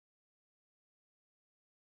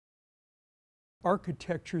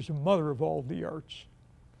Architecture is the mother of all the arts.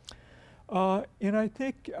 And I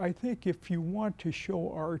think if you want to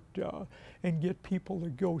show art and get people to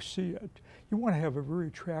go see it, you want to have a very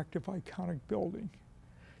attractive, iconic building.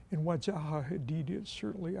 And what Zaha Hadid is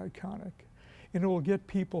certainly iconic. And it will get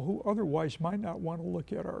people who otherwise might not want to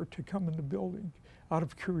look at art to come in the building out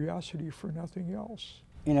of curiosity for nothing else.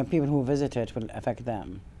 You know, people who visit it will affect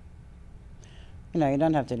them. You know, you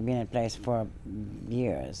don't have to be in a place for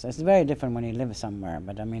years. It's very different when you live somewhere,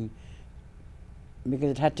 but I mean,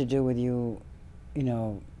 because it had to do with you, you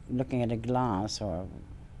know, looking at a glass or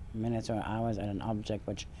minutes or hours at an object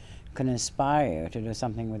which can inspire you to do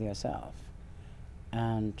something with yourself.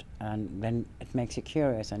 And then it makes you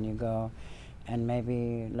curious, and you go and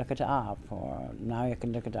maybe look it up, or now you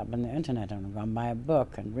can look it up on the internet and go and buy a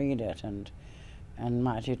book and read it, and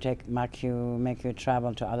make you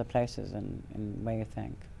travel to other places in where you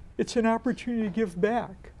think. It's an opportunity to give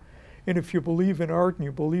back. And if you believe in art and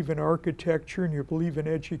you believe in architecture and you believe in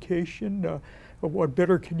education, what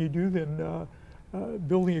better can you do than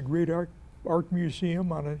building a great art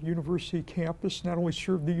museum on a university campus, not only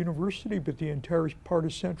serve the university but the entire part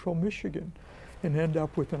of central Michigan, and end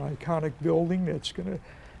up with an iconic building that's going to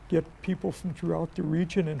get people from throughout the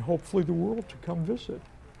region and hopefully the world to come visit.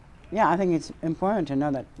 Yeah, I think it's important to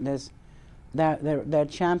know that there are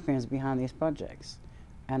champions behind these projects.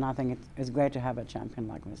 And I think it's great to have a champion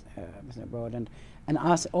like Mr. Broad and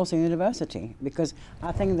us also university, because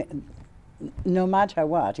I think that no matter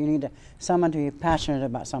what, you need someone to be passionate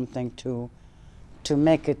about something to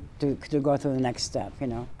make it, to go through the next step, you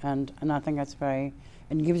know. And I think that's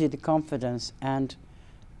it gives you the confidence and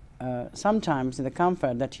sometimes the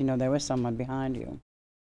comfort that, you know, there is someone behind you.